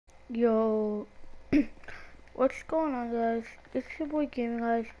Yo, what's going on, guys? It's your boy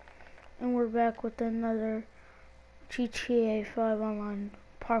Gta5, and we're back with another Gta5 online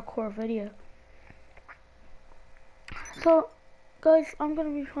parkour video. So, guys, I'm gonna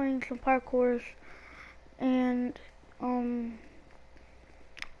be playing some parkours, and I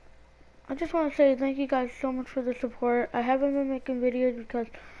just want to say thank you guys so much for the support. I haven't been making videos because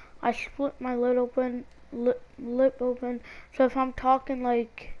I split my lip open. So if I'm talking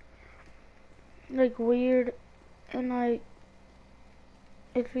like weird and like,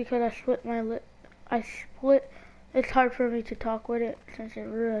 it's because I split my lip. It's hard for me to talk with it since it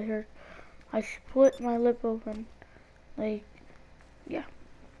really hurts. I split my lip open. Like, yeah.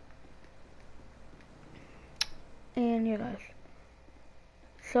 And yeah, guys.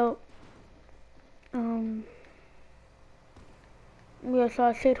 So, yeah, so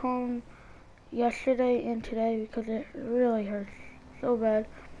I stayed home yesterday and today because it really hurts so bad.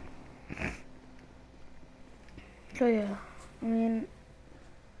 So yeah,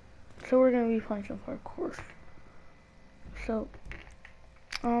 so we're gonna be playing some parkour. So,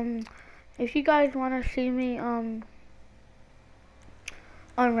 if you guys wanna see me,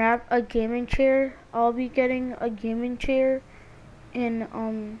 unwrap a gaming chair, I'll be getting a gaming chair in,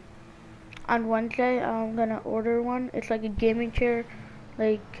 on Wednesday. I'm gonna order one. It's like a gaming chair,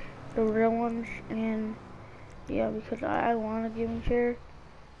 like the real ones, and yeah, because I want a gaming chair.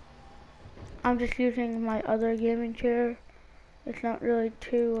 I'm just using my other gaming chair. It's not really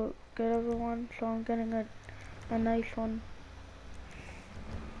too good of a one, so I'm getting a nice one.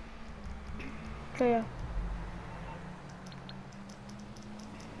 So yeah.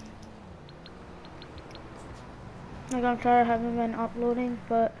 Like, I'm sorry I haven't been uploading,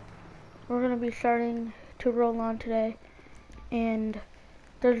 but we're gonna be starting to roll on today, and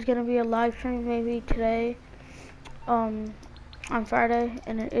there's gonna be a live stream maybe today, on Friday,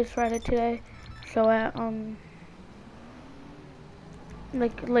 and it is Friday today. So at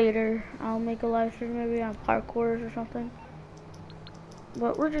like later, I'll make a live stream maybe on parkours or something.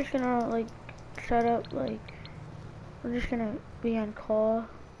 But we're just gonna like set up we're just gonna be on call,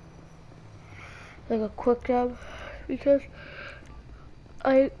 like a quick dub, because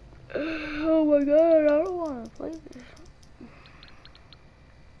oh my god, I don't wanna play this.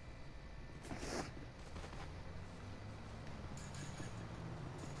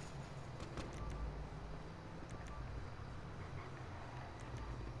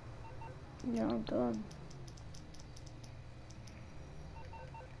 Yeah, I'm done.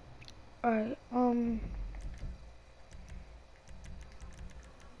 Alright,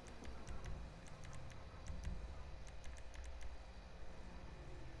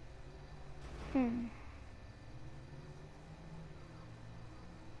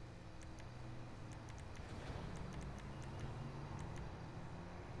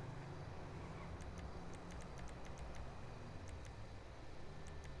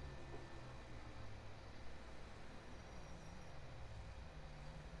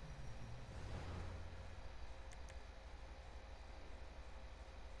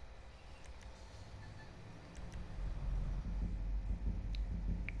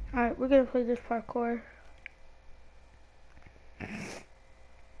 Alright, we're gonna play this parkour.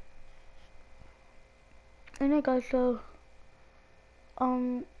 And yeah, guys, so,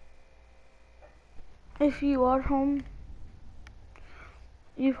 if you are home,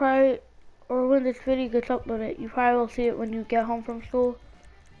 you probably, or when this video gets uploaded, you probably will see it when you get home from school,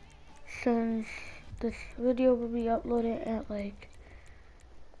 since this video will be uploaded at like,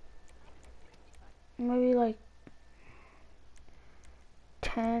 maybe like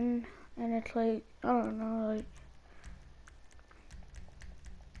 10, and it's like, I don't know, like,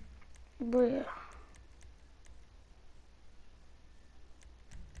 but yeah.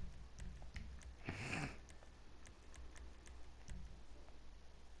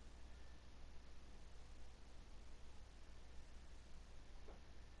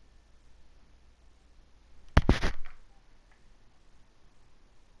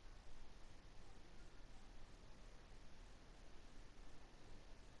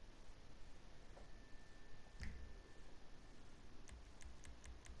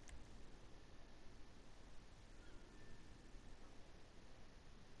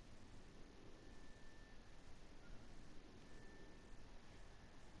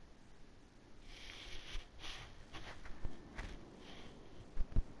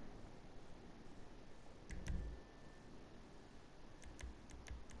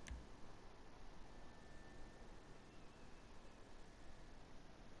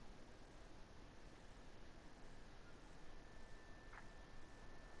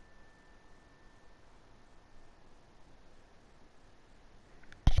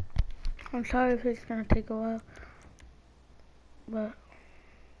 I'm sorry if it's gonna take a while, but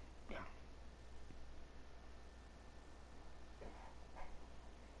yeah.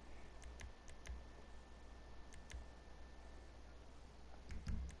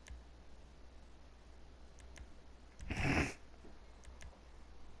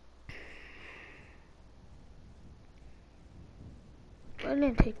 It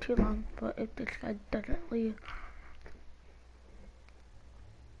didn't take too long, but if this guy doesn't leave.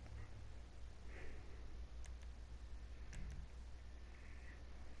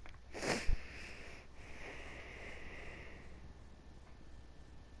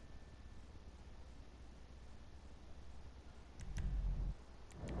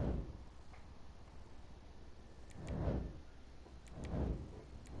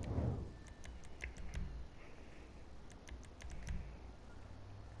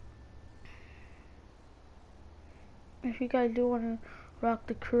 If you guys do want to rock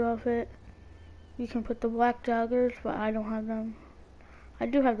the crew outfit, you can put the black joggers, but I don't have them. I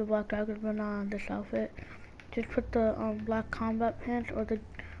do have the black joggers, but not on this outfit. Just put the black combat pants or the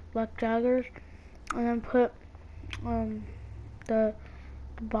black joggers, and then put the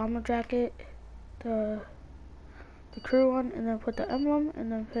bomber jacket, the crew one, and then put the emblem,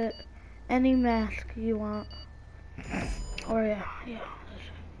 and then put any mask you want. Or yeah.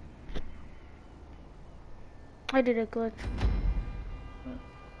 I did a glitch.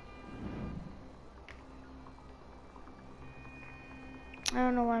 I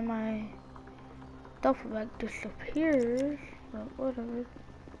don't know why my duffel bag disappears, but whatever.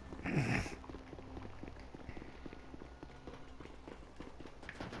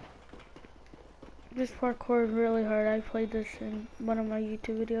 This parkour is really hard. I played this in one of my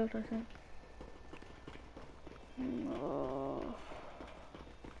YouTube videos, I think. Oh.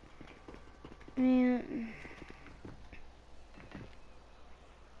 Man.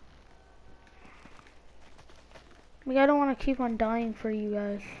 Like, I don't want to keep on dying for you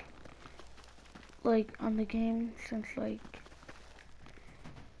guys. Like, on the game, since, like,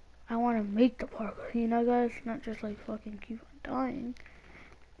 I want to make the parkour, you know, guys? Not just, like, fucking keep on dying.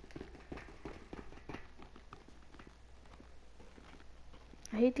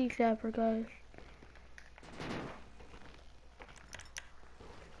 I hate these zapper guys.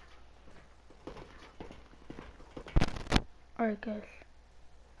 Alright, guys.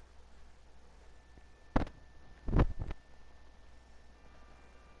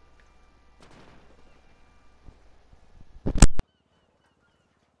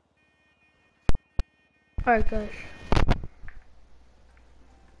 Alright, guys.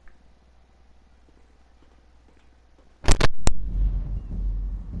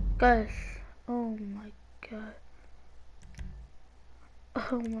 Guys. Oh my god.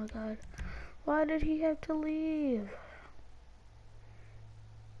 Oh my god. Why did he have to leave?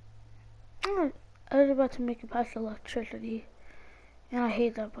 I was about to make it past electricity. And I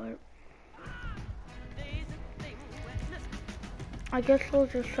hate that part. I guess we'll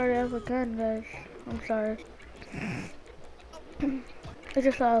just start it up again, guys. I'm sorry. It's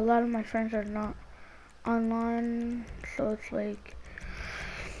just that a lot of my friends are not online, so it's like...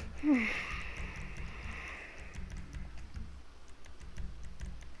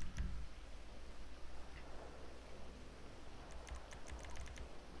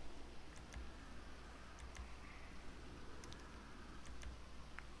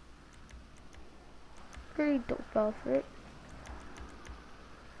 Pretty dope outfit.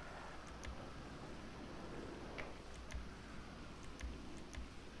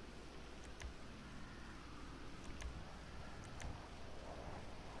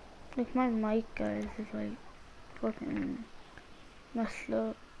 Like my mic, guys, is like fucking messed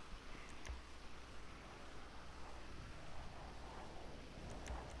up.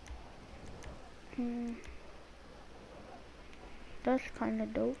 That's kinda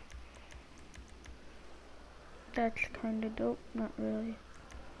dope. That's kinda dope, not really.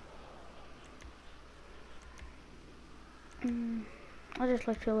 I just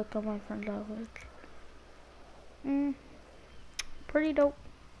like to look at my friends' outfits. Pretty dope.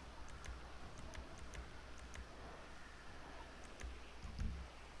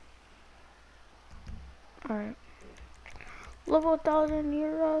 Alright. Level 1000,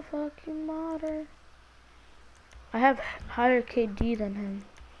 you're a fucking modder. I have higher KD than him.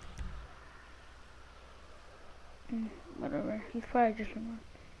 Whatever. He's probably just a mod.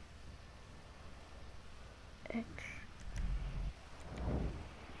 X.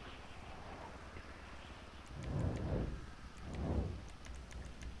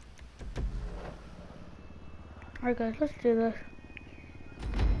 Alright guys, let's do this.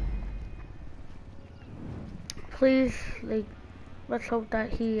 Please, like, let's hope that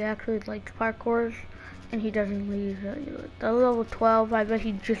he actually likes parkours and he doesn't leave. The level 12, I bet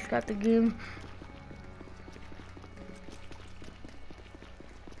he just got the game.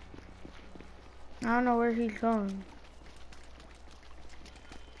 I don't know where he's going.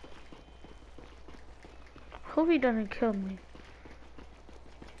 Hope he doesn't kill me.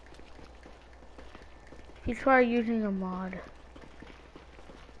 He's probably using a mod.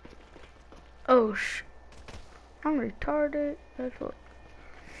 Oh I'm retarded. That's what.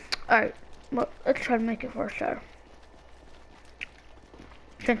 Alright, well, let's try to make it 4-star.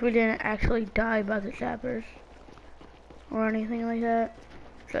 Since we didn't actually die by the zappers or anything like that.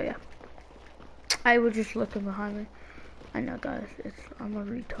 So yeah. I was just looking behind me. I know guys, I'm a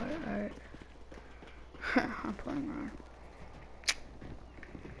retard, alright. I'm playing around.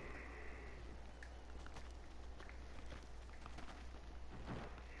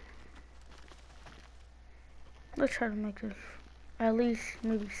 Let's try to make this at least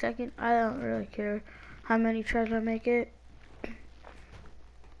maybe second. I don't really care how many tries I make it.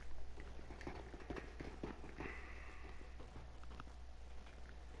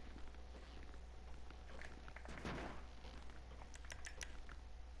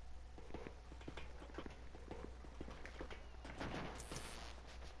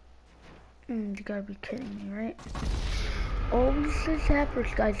 You gotta be kidding me, right? Always the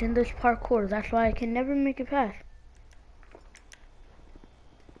zappers, guys, in this parkour. That's why I can never make it past.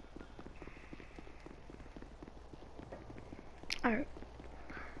 Alright.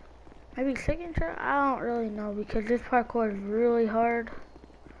 Maybe second try? I don't really know because this parkour is really hard.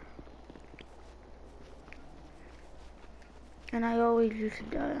 And I always used to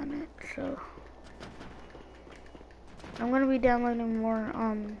die on it, so. I'm gonna be downloading more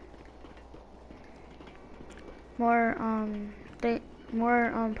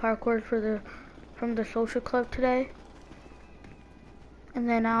parkour from the social club today, and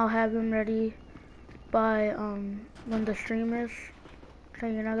then I'll have them ready by when the stream is. So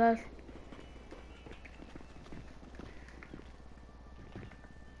you know, guys.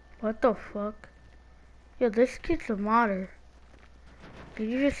 What the fuck? Yo, this kid's a modder. Did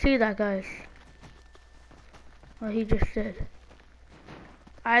you just see that, guys? What he just did.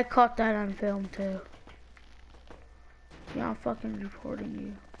 I caught that on film too. Yeah, I'm fucking reporting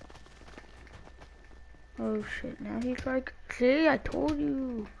you. Oh shit, now he's like, see, I told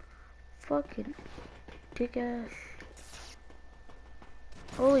you. Fucking dick ass.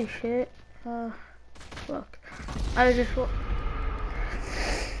 Holy shit. Fuck. I just,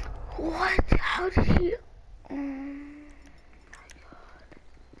 what? How did he, oh my god.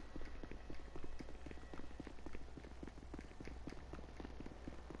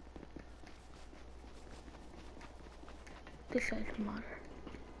 This guy's a modder.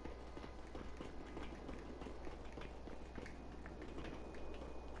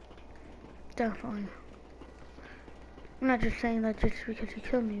 Definitely. I'm not just saying that just because he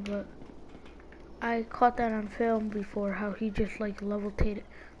killed me, but I caught that on film before, how he just like levitated.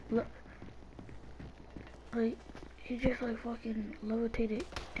 Like, he just like fucking levitated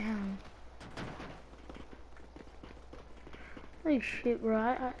down. Like shit,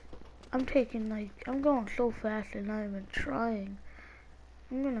 bro. I'm taking like, I'm going so fast and not even trying.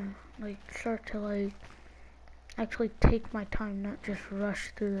 I'm gonna like start to like actually take my time, not just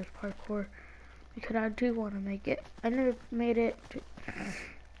rush through this parkour, because I do want to make it. I never made it to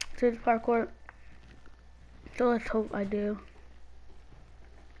this parkour, so let's hope I do,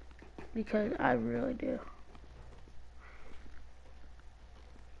 because I really do.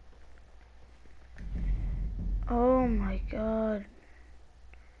 Oh my god.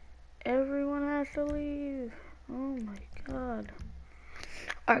 Everyone has to leave. Oh my god.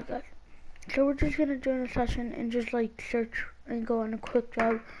 Alright guys. So we're just gonna join a session and just like search and go on a quick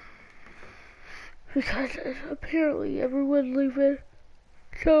job. Because apparently everyone's leaving.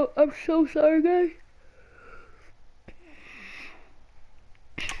 So I'm so sorry guys.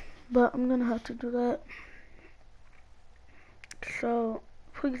 But I'm gonna have to do that. So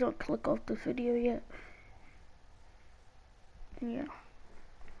please don't click off the video yet. Yeah.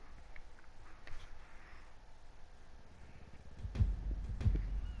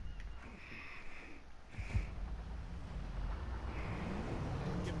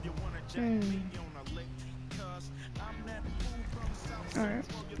 Alright.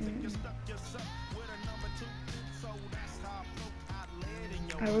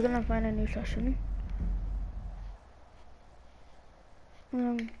 Alright, we're gonna find a new session.